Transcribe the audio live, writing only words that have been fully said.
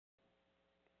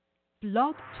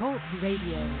Blog Talk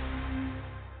Radio.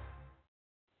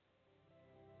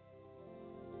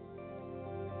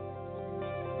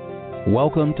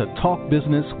 Welcome to Talk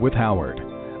Business with Howard,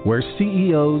 where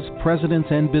CEOs, presidents,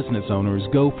 and business owners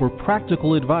go for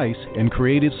practical advice and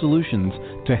creative solutions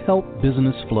to help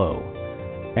business flow.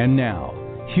 And now,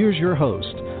 here's your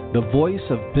host, the voice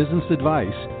of business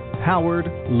advice, Howard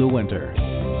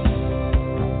Lewinter.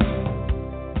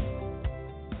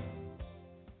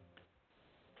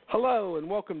 Hello and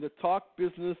welcome to Talk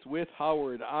Business with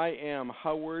Howard. I am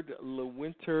Howard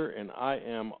Lewinter and I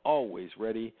am always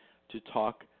ready to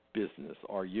talk business.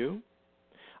 Are you?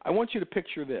 I want you to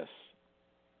picture this.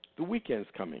 The weekend's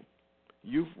coming.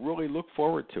 You've really looked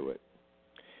forward to it.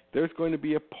 There's going to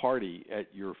be a party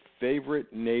at your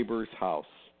favorite neighbor's house,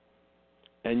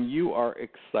 and you are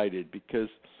excited because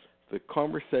the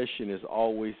conversation is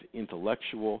always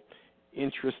intellectual,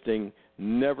 interesting,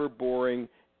 never boring,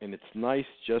 and it's nice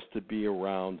just to be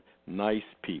around nice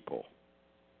people.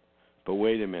 But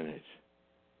wait a minute.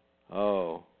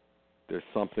 Oh, there's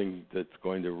something that's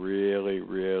going to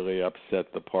really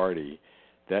upset the party.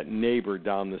 That neighbor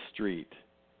down the street,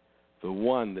 the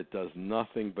one that does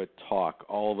nothing but talk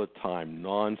all the time,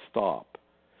 nonstop,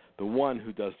 the one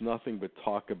who does nothing but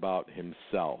talk about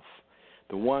himself,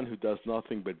 the one who does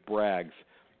nothing but brags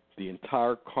the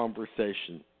entire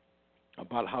conversation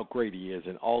about how great he is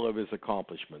and all of his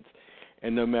accomplishments.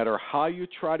 And no matter how you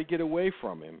try to get away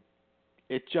from him,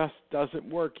 it just doesn't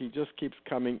work. He just keeps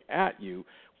coming at you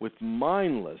with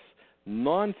mindless,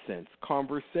 nonsense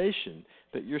conversation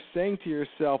that you're saying to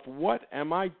yourself, what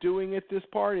am I doing at this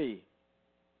party?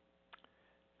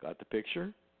 Got the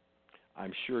picture?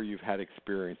 I'm sure you've had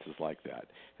experiences like that.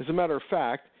 As a matter of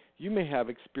fact, you may have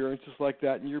experiences like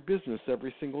that in your business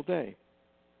every single day.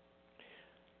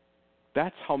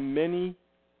 That's how many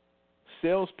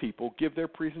salespeople give their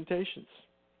presentations.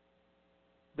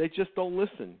 They just don't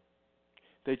listen.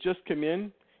 They just come in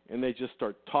and they just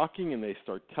start talking and they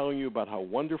start telling you about how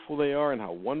wonderful they are and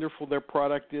how wonderful their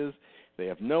product is. They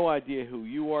have no idea who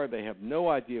you are. They have no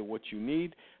idea what you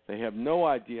need. They have no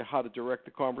idea how to direct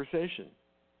the conversation.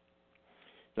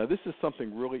 Now, this is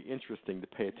something really interesting to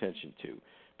pay attention to,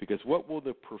 because what will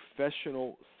the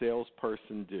professional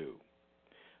salesperson do?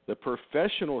 The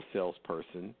professional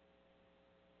salesperson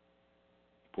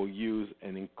will use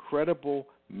an incredible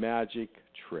magic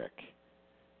trick.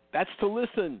 That's to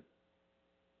listen,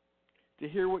 to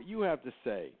hear what you have to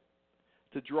say,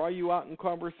 to draw you out in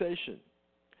conversation,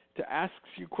 to ask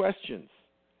you questions,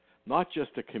 not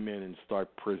just to come in and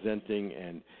start presenting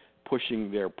and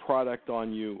pushing their product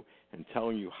on you and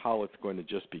telling you how it's going to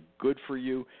just be good for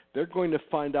you. They're going to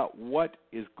find out what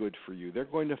is good for you. They're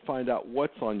going to find out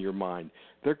what's on your mind.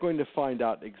 They're going to find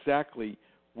out exactly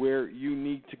where you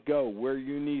need to go, where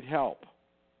you need help,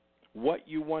 what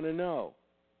you want to know.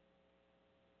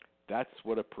 That's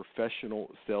what a professional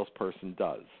salesperson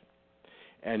does.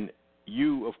 And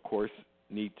you, of course,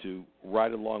 need to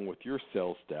ride along with your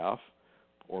sales staff,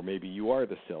 or maybe you are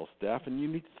the sales staff, and you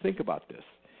need to think about this.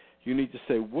 You need to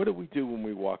say, what do we do when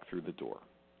we walk through the door?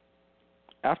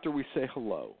 After we say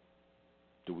hello,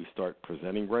 do we start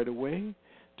presenting right away?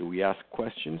 Do we ask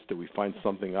questions? Do we find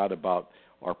something out about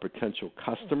our potential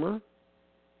customer?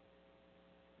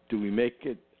 Do we make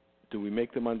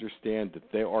them understand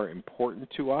that they are important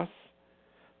to us,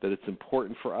 that it's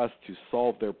important for us to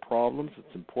solve their problems,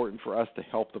 it's important for us to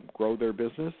help them grow their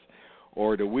business,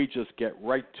 or do we just get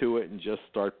right to it and just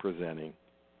start presenting?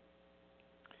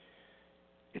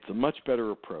 It's a much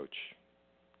better approach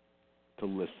to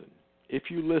listen. If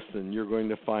you listen, you're going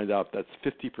to find out that's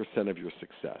 50% of your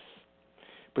success.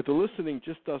 But the listening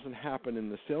just doesn't happen in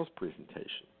the sales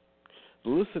presentation.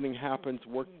 The listening happens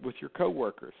with your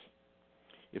coworkers.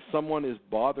 If someone is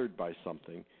bothered by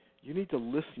something, you need to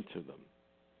listen to them.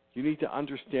 You need to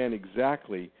understand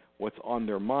exactly what's on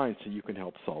their mind so you can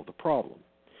help solve the problem.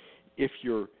 If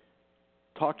you're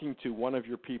talking to one of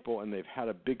your people and they've had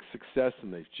a big success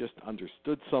and they've just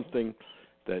understood something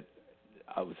that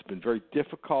has been very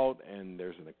difficult and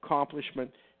there's an accomplishment,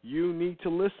 you need to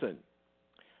listen.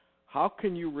 How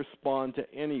can you respond to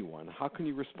anyone? How can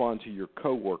you respond to your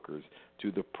coworkers,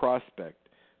 to the prospect,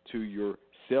 to your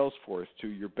sales force, to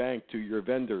your bank, to your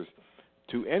vendors,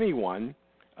 to anyone,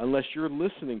 unless you're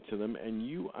listening to them and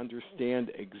you understand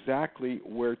exactly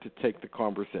where to take the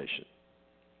conversation?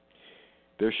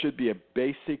 There should be a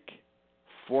basic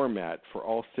format for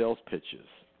all sales pitches,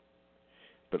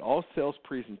 but all sales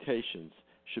presentations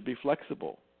should be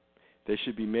flexible. They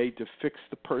should be made to fix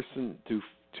the person,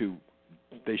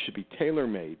 they should be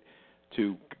tailor-made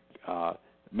to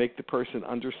make the person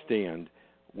understand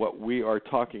what we are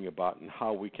talking about and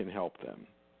how we can help them.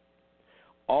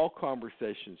 All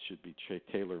conversations should be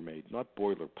tailor-made, not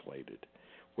boilerplated.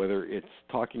 Whether it's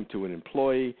talking to an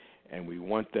employee and we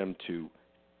want them to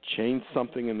change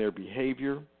something in their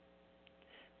behavior,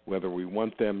 whether we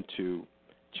want them to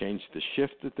change the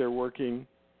shift that they're working,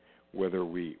 whether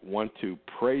we want to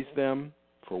praise them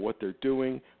for what they're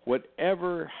doing,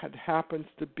 whatever it happens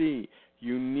to be,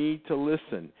 you need to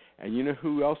listen. And you know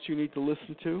who else you need to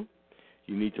listen to?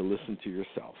 You need to listen to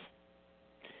yourself.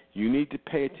 You need to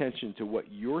pay attention to what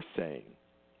you're saying.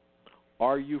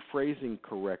 Are you phrasing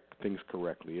things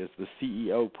correctly as the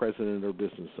CEO, president, or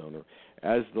business owner,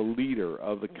 as the leader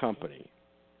of the company?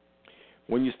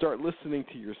 When you start listening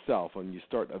to yourself and you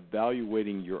start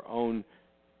evaluating your own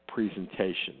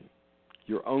presentation,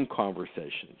 your own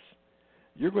conversations,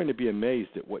 you're going to be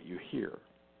amazed at what you hear.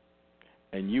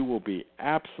 And you will be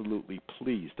absolutely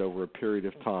pleased over a period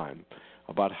of time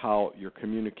about how your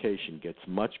communication gets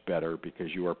much better because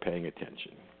you are paying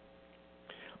attention.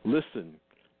 Listen,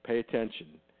 pay attention,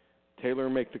 tailor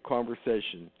and make the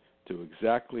conversation to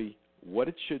exactly what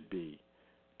it should be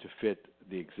to fit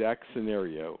the exact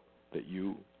scenario that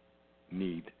you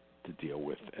need to deal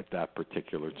with at that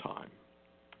particular time.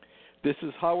 This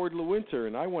is Howard Lewinter,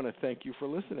 and I want to thank you for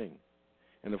listening.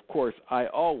 And, of course, I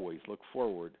always look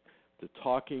forward to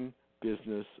talking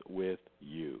business with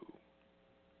you.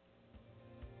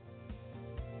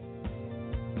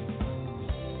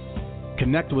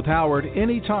 Connect with Howard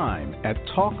anytime at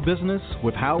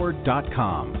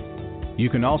talkbusinesswithhoward.com.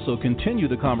 You can also continue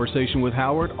the conversation with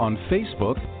Howard on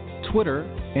Facebook, Twitter,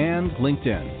 and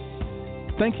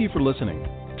LinkedIn. Thank you for listening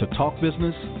to Talk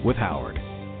Business with Howard.